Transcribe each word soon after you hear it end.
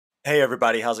Hey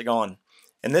everybody, how's it going?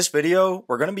 In this video,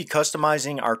 we're going to be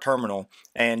customizing our terminal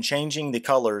and changing the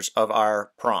colors of our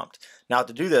prompt. Now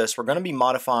to do this, we're going to be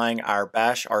modifying our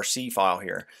bash RC file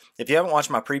here. If you haven't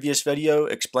watched my previous video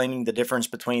explaining the difference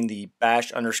between the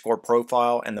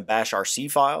bash_profile and the bash RC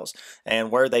files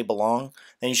and where they belong,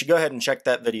 then you should go ahead and check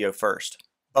that video first.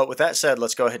 But with that said,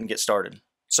 let's go ahead and get started.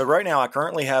 So right now I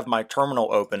currently have my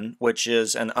terminal open, which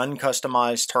is an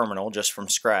uncustomized terminal just from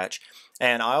scratch.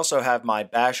 And I also have my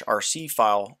bash RC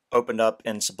file opened up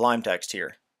in Sublime Text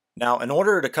here. Now, in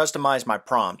order to customize my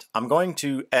prompt, I'm going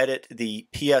to edit the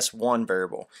PS1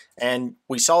 variable. And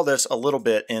we saw this a little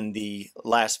bit in the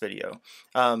last video.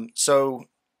 So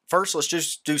first, let's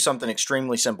just do something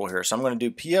extremely simple here. So I'm going to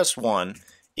do PS1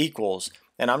 equals,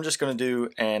 and I'm just going to do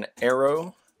an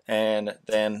arrow and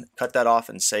then cut that off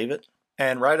and save it.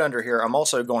 And right under here, I'm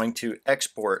also going to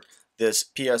export this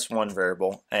PS1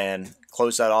 variable and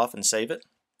close that off and save it.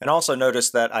 And also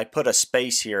notice that I put a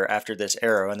space here after this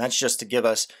arrow, and that's just to give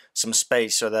us some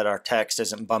space so that our text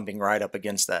isn't bumping right up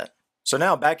against that. So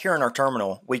now back here in our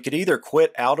terminal, we could either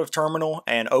quit out of terminal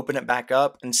and open it back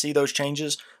up and see those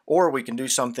changes, or we can do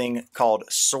something called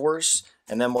source,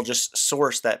 and then we'll just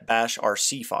source that bash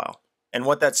RC file. And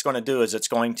what that's going to do is it's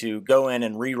going to go in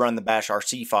and rerun the bash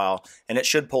RC file, and it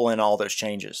should pull in all those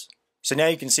changes. So now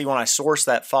you can see when I source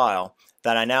that file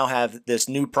that I now have this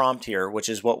new prompt here, which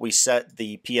is what we set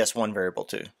the PS1 variable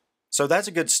to. So that's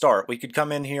a good start. We could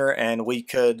come in here and we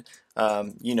could,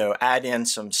 add in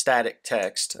some static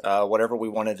text, whatever we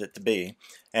wanted it to be.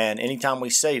 And anytime we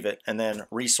save it and then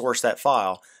resource that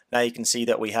file, now you can see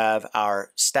that we have our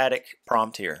static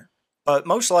prompt here. But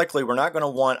most likely we're not going to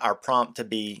want our prompt to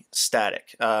be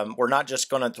static. We're not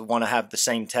just going to want to have the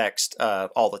same text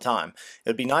all the time. It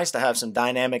would be nice to have some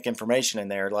dynamic information in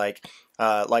there, like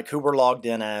who we're logged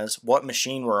in as, what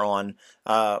machine we're on,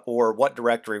 or what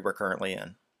directory we're currently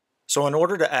in. So in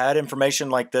order to add information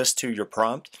like this to your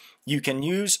prompt, you can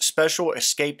use special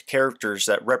escaped characters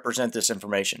that represent this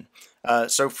information.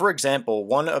 So for example,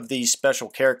 one of these special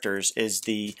characters is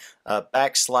the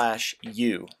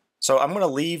 \u. So I'm going to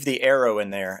leave the arrow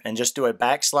in there and just do a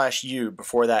 \u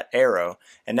before that arrow.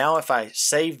 And now if I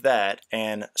save that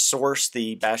and source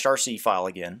the bash RC file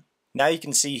again, now you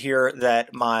can see here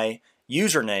that my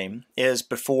username is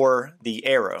before the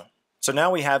arrow. So now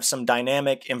we have some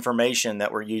dynamic information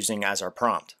that we're using as our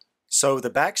prompt. So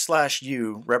the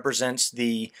 \u represents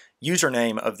the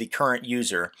username of the current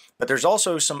user, but there's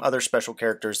also some other special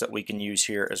characters that we can use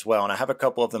here as well, and I have a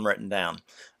couple of them written down.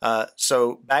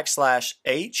 So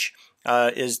 \h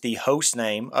is the host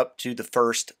name up to the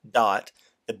first dot.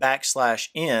 The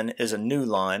 \n is a new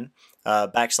line.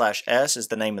 \s is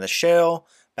the name of the shell.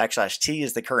 \t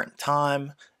is the current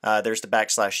time. There's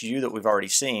the \u that we've already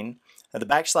seen. The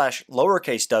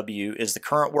 \w is the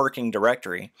current working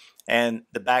directory, and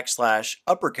the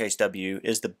 \w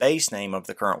is the base name of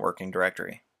the current working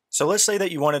directory. So let's say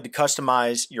that you wanted to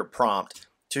customize your prompt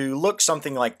to look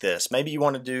something like this. Maybe you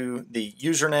want to do the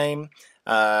username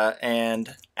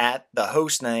and at the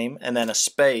host name, and then a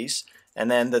space,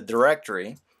 and then the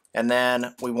directory, and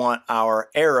then we want our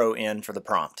arrow in for the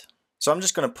prompt. So I'm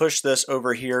just going to push this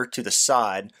over here to the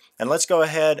side, and let's go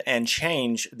ahead and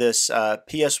change this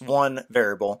PS1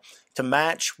 variable to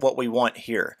match what we want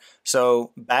here.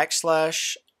 So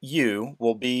 \u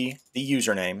will be the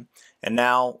username, and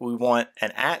now we want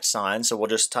an @, so we'll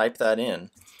just type that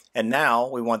in. And now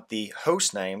we want the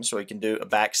host name, so we can do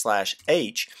a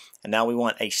 \h, and now we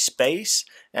want a space,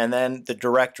 and then the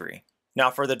directory.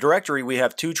 Now for the directory, we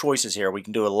have two choices here. We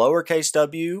can do a lowercase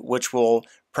w, which will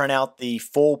print out the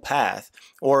full path,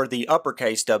 or the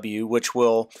uppercase W, which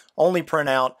will only print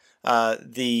out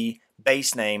the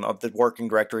base name of the working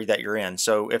directory that you're in.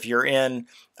 So if you're in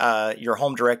your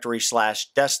home directory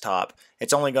 /desktop,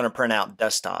 it's only going to print out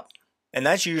desktop. And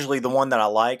that's usually the one that I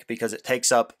like because it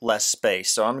takes up less space.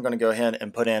 So I'm going to go ahead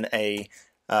and put in a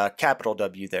capital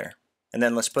W there. And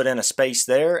then let's put in a space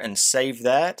there and save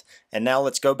that. And now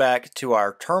let's go back to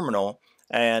our terminal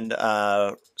and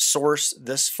source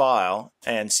this file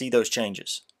and see those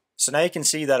changes. So now you can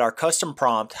see that our custom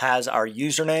prompt has our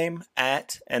username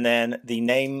and then the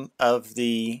name of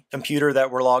the computer that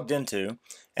we're logged into,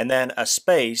 and then a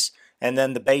space, and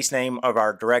then the base name of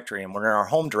our directory, and we're in our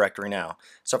home directory now.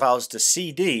 So if I was to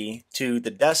CD to the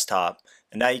desktop,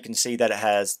 and now you can see that it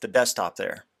has the desktop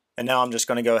there. And now I'm just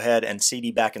going to go ahead and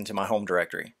CD back into my home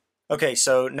directory. Okay,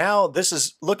 so now this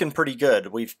is looking pretty good.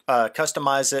 We've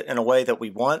customized it in a way that we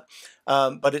want,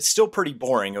 but it's still pretty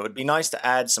boring. It would be nice to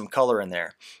add some color in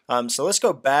there. So let's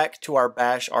go back to our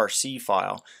bash RC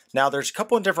file. Now there's a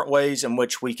couple of different ways in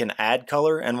which we can add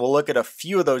color, and we'll look at a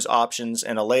few of those options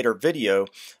in a later video.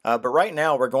 But right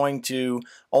now we're going to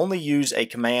only use a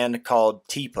command called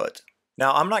tput.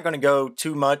 Now, I'm not going to go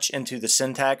too much into the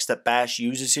syntax that bash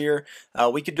uses here.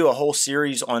 We could do a whole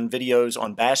series on videos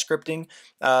on bash scripting,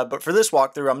 but for this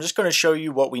walkthrough, I'm just going to show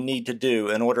you what we need to do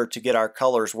in order to get our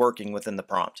colors working within the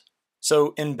prompt.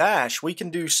 So in bash, we can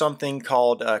do something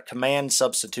called command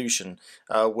substitution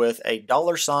with a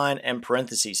 $sign and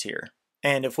parentheses here.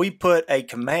 And if we put a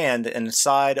command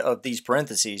inside of these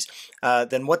parentheses,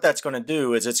 then what that's going to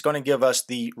do is it's going to give us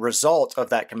the result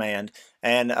of that command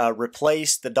and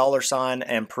replace the $sign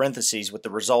and parentheses with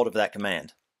the result of that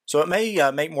command. So it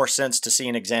may make more sense to see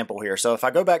an example here. So if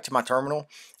I go back to my terminal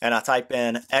and I type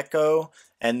in echo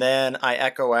and then I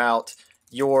echo out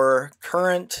your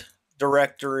current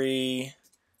directory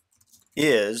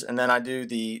is, and then I do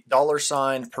the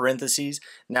 $sign parentheses.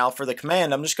 Now for the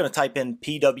command, I'm just going to type in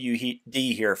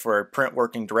pwd here for a print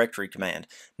working directory command.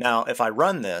 Now if I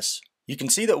run this, you can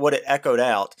see that what it echoed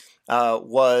out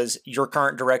was your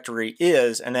current directory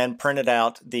is, and then printed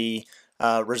out the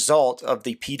result of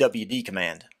the pwd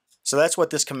command. So that's what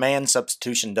this command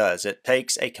substitution does. It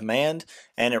takes a command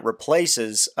and it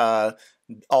replaces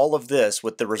all of this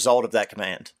with the result of that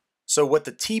command. So what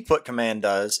the tput command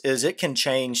does is it can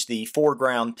change the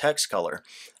foreground text color.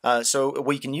 So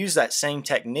we can use that same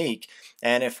technique,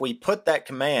 and if we put that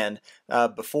command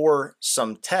before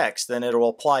some text, then it will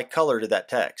apply color to that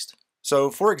text. So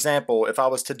for example, if I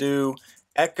was to do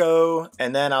echo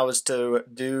and then I was to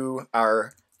do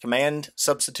our command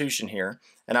substitution here,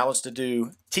 and I was to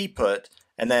do tput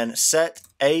and then set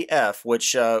AF,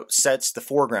 which sets the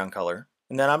foreground color.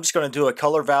 And then I'm just going to do a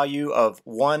color value of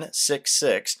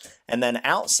 166, and then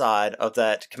outside of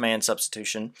that command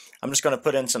substitution, I'm just going to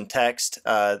put in some text.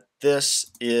 This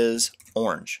is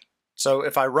orange. So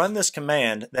if I run this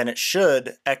command, then it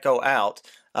should echo out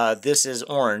this is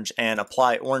orange and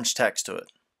apply orange text to it.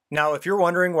 Now, if you're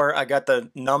wondering where I got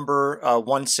the number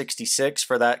 166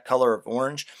 for that color of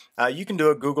orange, you can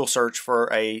do a Google search for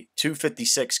a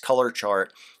 256 color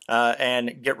chart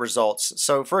and get results.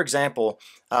 So for example,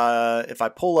 if I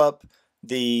pull up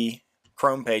the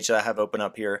Chrome page that I have open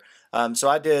up here, so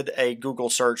I did a Google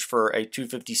search for a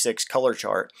 256 color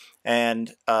chart,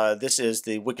 and this is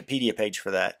the Wikipedia page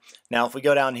for that. Now if we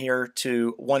go down here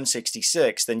to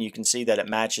 166, then you can see that it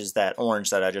matches that orange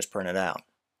that I just printed out.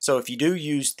 So if you do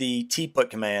use the tput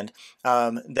command,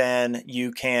 then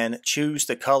you can choose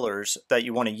the colors that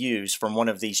you want to use from one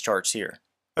of these charts here.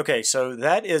 Okay, so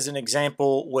that is an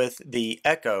example with the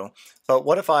echo, but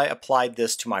what if I applied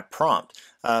this to my prompt?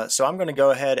 So I'm going to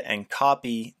go ahead and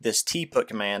copy this tput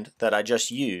command that I just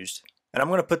used, and I'm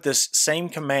going to put this same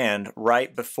command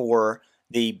right before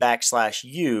the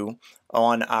 \u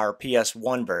on our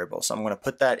PS1 variable. So I'm going to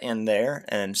put that in there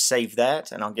and save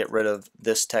that, and I'll get rid of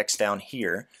this text down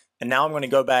here. And now I'm going to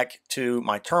go back to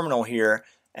my terminal here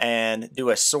and do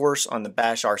a source on the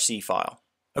bash RC file.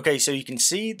 Okay, so you can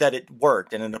see that it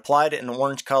worked and it applied it in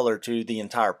orange color to the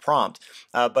entire prompt,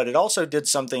 but it also did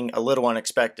something a little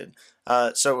unexpected.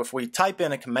 So if we type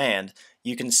in a command,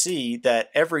 you can see that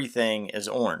everything is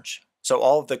orange. So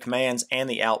all of the commands and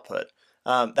the output.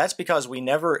 That's because we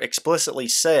never explicitly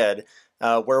said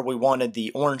where we wanted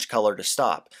the orange color to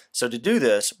stop. So to do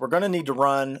this, we're going to need to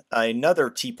run another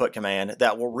tput command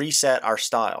that will reset our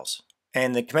styles.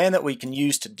 And the command that we can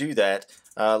use to do that,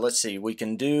 let's see, we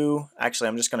can do, actually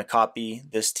I'm just going to copy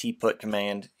this tput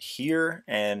command here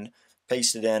and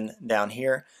paste it in down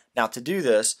here. Now to do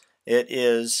this, it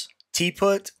is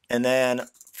tput, and then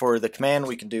for the command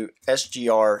we can do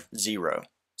sgr0.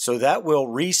 So that will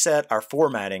reset our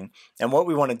formatting, and what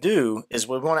we want to do is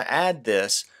we want to add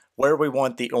this where we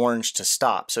want the orange to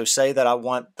stop. So say that I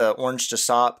want the orange to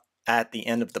stop at the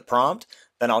end of the prompt,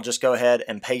 then I'll just go ahead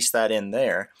and paste that in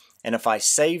there. And if I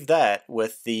save that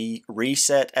with the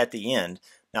reset at the end,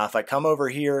 now if I come over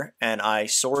here and I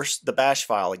source the bash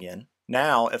file again,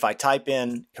 now if I type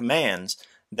in commands,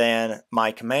 then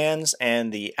my commands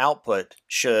and the output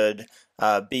should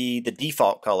be the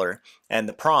default color, and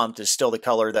the prompt is still the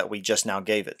color that we just now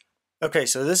gave it. Okay,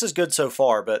 so this is good so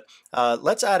far, but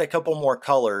let's add a couple more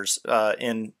colors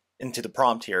into the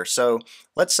prompt here. So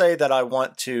let's say that I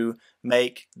want to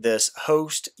make this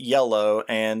host yellow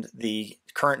and the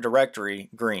current directory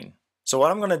green. So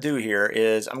what I'm going to do here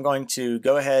is I'm going to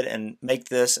go ahead and make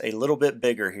this a little bit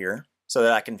bigger here. so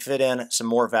that I can fit in some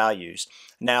more values.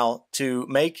 Now, to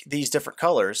make these different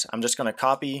colors, I'm just going to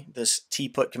copy this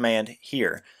tput command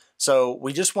here. So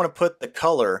we just want to put the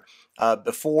color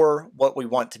before what we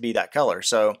want to be that color.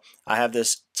 So I have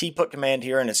this tput command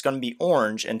here, and it's going to be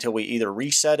orange until we either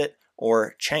reset it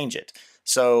or change it.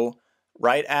 So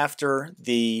right after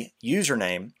the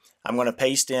username, I'm going to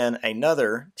paste in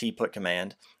another tput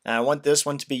command, and I want this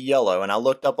one to be yellow, and I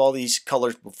looked up all these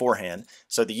colors beforehand.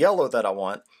 So the yellow that I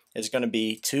want is going to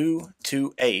be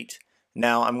 228.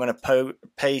 Now I'm going to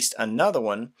paste another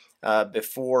one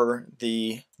before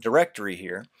the directory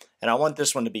here, and I want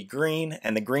this one to be green,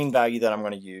 and the green value that I'm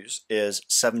going to use is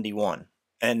 71.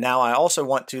 And now I also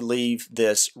want to leave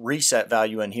this reset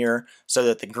value in here so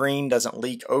that the green doesn't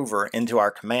leak over into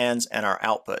our commands and our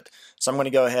output. So I'm going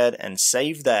to go ahead and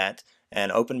save that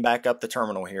and open back up the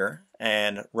terminal here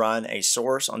and run a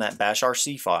source on that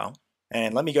bashrc file.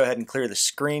 And let me go ahead and clear the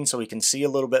screen so we can see a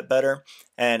little bit better.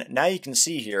 And now you can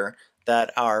see here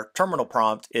that our terminal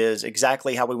prompt is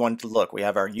exactly how we want it to look. We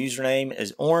have our username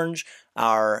is orange,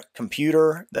 our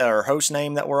computer, our host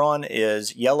name that we're on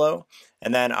is yellow,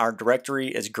 and then our directory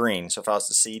is green. So if I was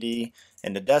to cd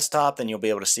into desktop, then you'll be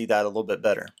able to see that a little bit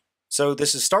better. So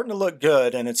this is starting to look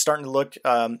good, and it's starting to look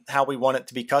how we want it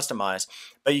to be customized.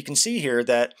 But you can see here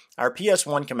that our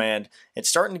PS1 command, it's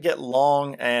starting to get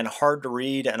long and hard to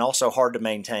read and also hard to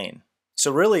maintain.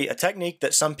 So really, a technique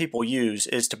that some people use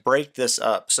is to break this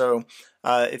up. So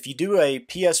if you do a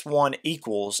PS1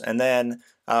 equals and then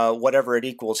whatever it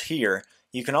equals here,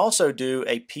 you can also do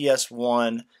a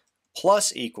PS1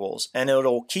 plus equals, and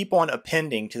it'll keep on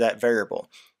appending to that variable.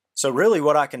 So really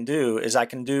what I can do is I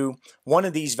can do one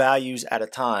of these values at a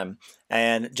time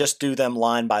and just do them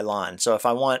line by line. So if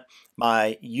I want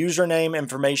my username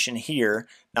information here,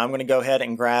 now I'm going to go ahead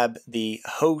and grab the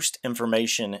host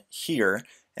information here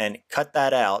and cut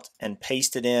that out and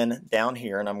paste it in down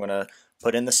here, and I'm going to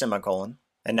put in the semicolon.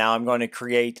 And now I'm going to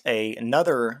create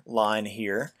another line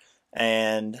here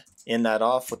and end that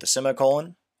off with the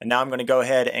semicolon. And now I'm going to go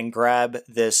ahead and grab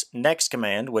this next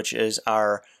command, which is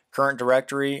our current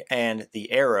directory and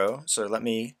the arrow. So let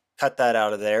me cut that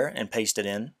out of there and paste it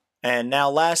in. And now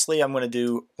lastly, I'm going to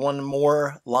do one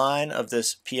more line of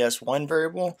this PS1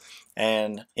 variable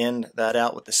and end that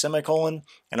out with the semicolon.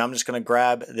 And I'm just going to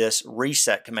grab this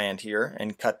reset command here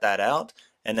and cut that out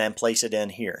and then place it in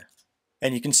here.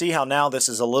 And you can see how now this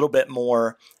is a little bit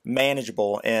more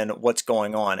manageable in what's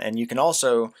going on. And you can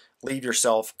also leave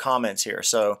yourself comments here.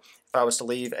 So if I was to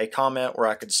leave a comment where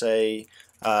I could say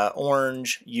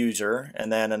orange user,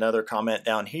 and then another comment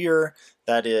down here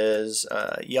that is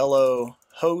yellow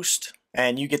host,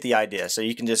 and you get the idea. So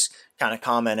you can just kind of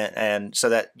comment it, and so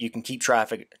that you can keep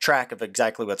track of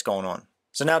exactly what's going on.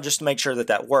 So now, just to make sure that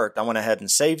that worked, I went ahead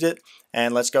and saved it,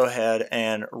 and let's go ahead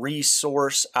and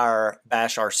resource our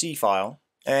bashrc file.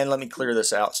 And let me clear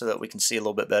this out so that we can see a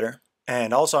little bit better.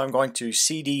 And also I'm going to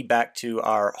cd back to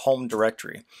our home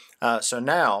directory. So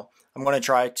now I'm going to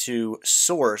try to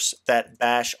source that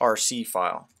bashrc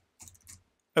file.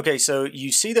 Okay, so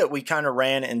you see that we kind of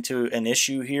ran into an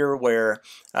issue here where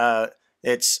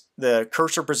it's the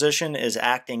cursor position is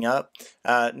acting up.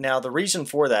 Now the reason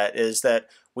for that is that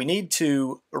we need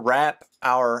to wrap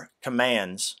our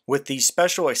commands with these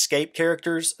special escape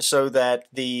characters so that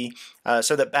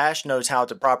Bash knows how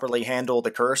to properly handle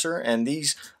the cursor, and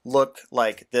these look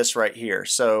like this right here.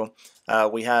 So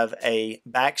we have a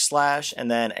backslash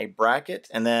and then a bracket,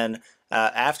 and then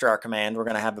after our command we're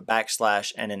going to have a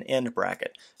backslash and an end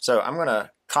bracket. So I'm going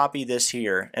to copy this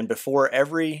here, and before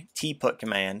every tput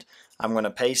command I'm going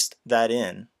to paste that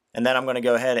in. And then I'm going to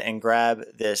go ahead and grab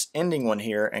this ending one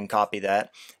here and copy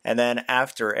that. And then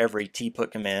after every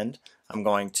tput command, I'm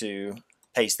going to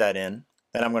paste that in.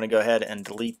 Then I'm going to go ahead and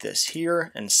delete this here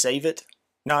and save it.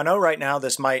 Now I know right now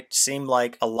this might seem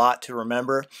like a lot to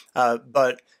remember,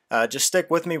 but just stick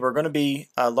with me. We're going to be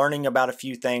learning about a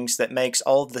few things that makes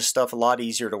all of this stuff a lot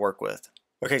easier to work with.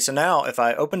 Okay, so now if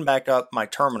I open back up my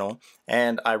terminal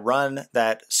and I run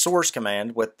that source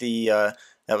command with the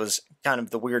that was kind of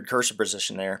the weird cursor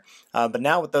position there. But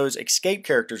now with those escape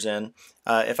characters in,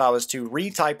 if I was to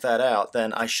retype that out,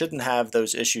 then I shouldn't have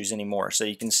those issues anymore. So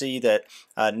you can see that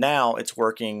now it's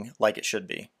working like it should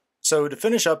be. So to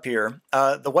finish up here,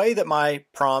 the way that my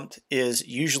prompt is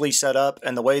usually set up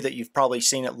and the way that you've probably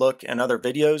seen it look in other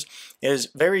videos is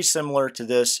very similar to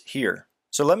this here.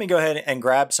 So let me go ahead and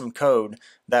grab some code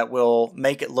that will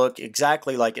make it look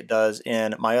exactly like it does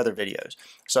in my other videos.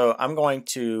 So I'm going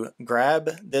to grab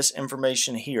this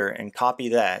information here and copy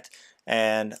that,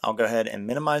 and I'll go ahead and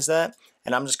minimize that,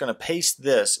 and I'm just going to paste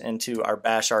this into our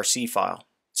bashrc file.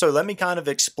 So let me kind of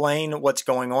explain what's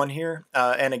going on here.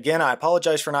 And again, I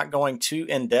apologize for not going too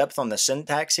in depth on the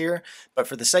syntax here, but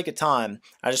for the sake of time,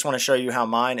 I just want to show you how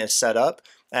mine is set up,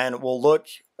 and we'll look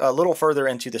a little further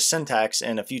into the syntax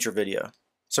in a future video.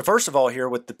 So first of all here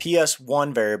with the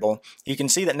PS1 variable, you can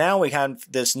see that now we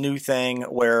have this new thing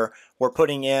where we're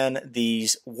putting in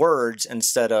these words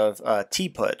instead of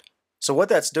tput. So what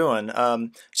that's doing,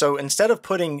 so instead of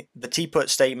putting the tput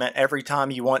statement every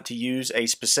time you want to use a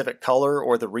specific color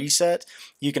or the reset,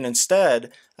 you can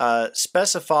instead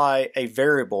specify a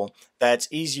variable that's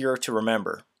easier to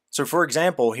remember. So for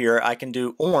example here, I can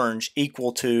do orange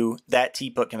equal to that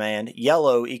tput command,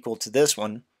 yellow equal to this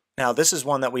one. Now this is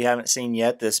one that we haven't seen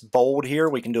yet, this bold here,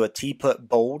 we can do a tput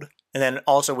bold. And then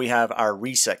also we have our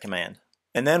reset command.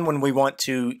 And then when we want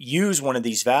to use one of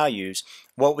these values,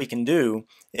 what we can do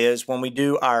is when we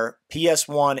do our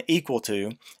PS1 equal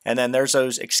to, and then there's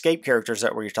those escape characters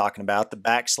that we were talking about, the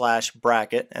backslash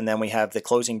bracket, and then we have the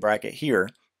closing bracket here.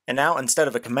 And now instead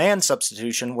of a command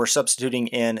substitution, we're substituting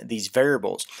in these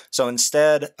variables. So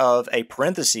instead of a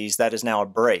parentheses, that is now a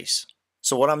brace.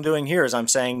 So what I'm doing here is I'm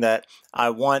saying that I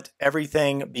want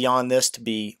everything beyond this to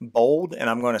be bold, and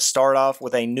I'm going to start off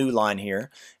with a new line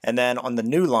here. And then on the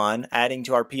new line, adding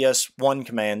to our PS1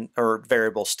 command or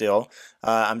variable still,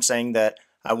 I'm saying that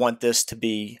I want this to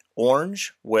be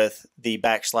orange with the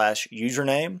backslash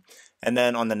username. And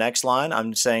then on the next line,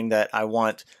 I'm saying that I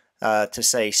want to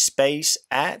say space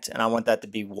at, and I want that to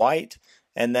be white.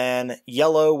 And then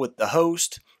yellow with the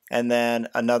host, and then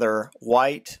another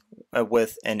white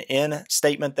with an N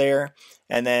statement there,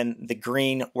 and then the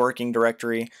green working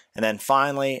directory, and then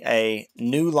finally a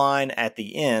new line at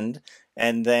the end,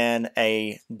 and then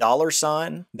a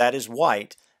 $sign that is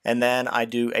white, and then I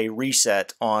do a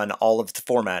reset on all of the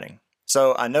formatting.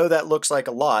 So I know that looks like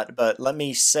a lot, but let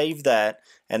me save that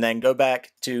and then go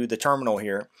back to the terminal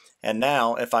here. And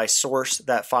now if I source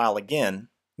that file again,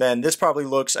 then this probably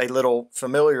looks a little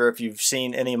familiar if you've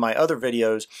seen any of my other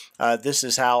videos. This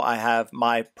is how I have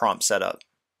my prompt set up.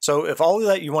 So if all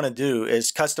that you want to do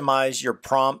is customize your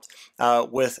prompt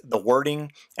with the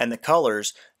wording and the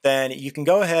colors, then you can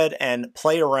go ahead and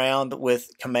play around with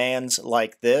commands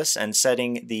like this and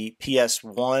setting the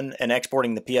PS1 and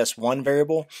exporting the PS1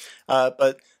 variable.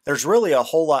 But there's really a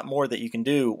whole lot more that you can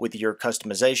do with your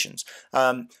customizations.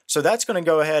 So that's going to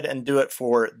go ahead and do it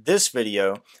for this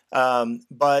video.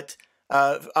 But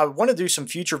I want to do some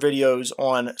future videos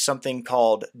on something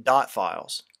called dot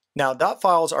files. Now, dot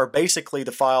files are basically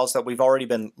the files that we've already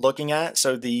been looking at.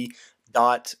 So the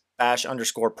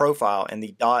 .bash_profile and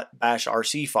the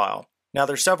 .bashrc file. Now,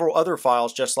 there's several other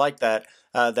files just like that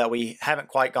that we haven't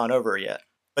quite gone over yet.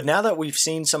 But now that we've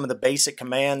seen some of the basic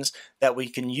commands that we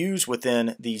can use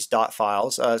within these dot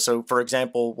files, so for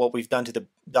example, what we've done to the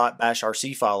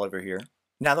 .bashrc file over here,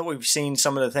 now that we've seen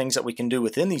some of the things that we can do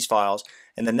within these files,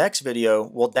 in the next video,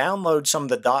 we'll download some of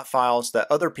the dot files that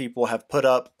other people have put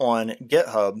up on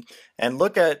GitHub and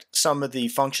look at some of the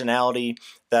functionality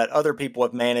that other people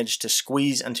have managed to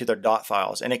squeeze into their dot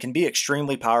files. And it can be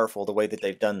extremely powerful the way that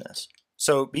they've done this.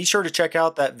 So be sure to check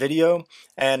out that video,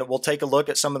 and we'll take a look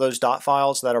at some of those dot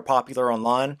files that are popular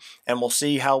online, and we'll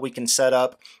see how we can set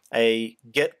up a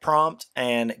get prompt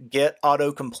and get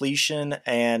auto completion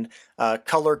and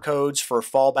color codes for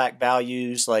fallback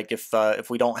values. Like if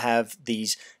we don't have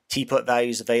these tput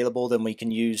values available, then we can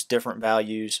use different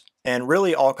values and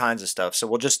really all kinds of stuff. So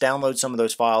we'll just download some of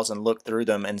those files and look through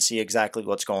them and see exactly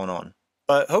what's going on.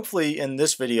 But hopefully in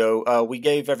this video, we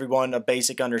gave everyone a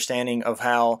basic understanding of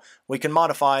how we can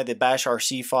modify the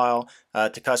bashrc file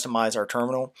to customize our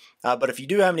terminal. But if you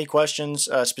do have any questions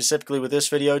specifically with this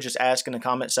video, just ask in the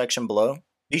comment section below.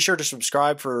 Be sure to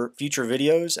subscribe for future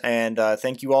videos, and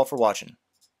thank you all for watching.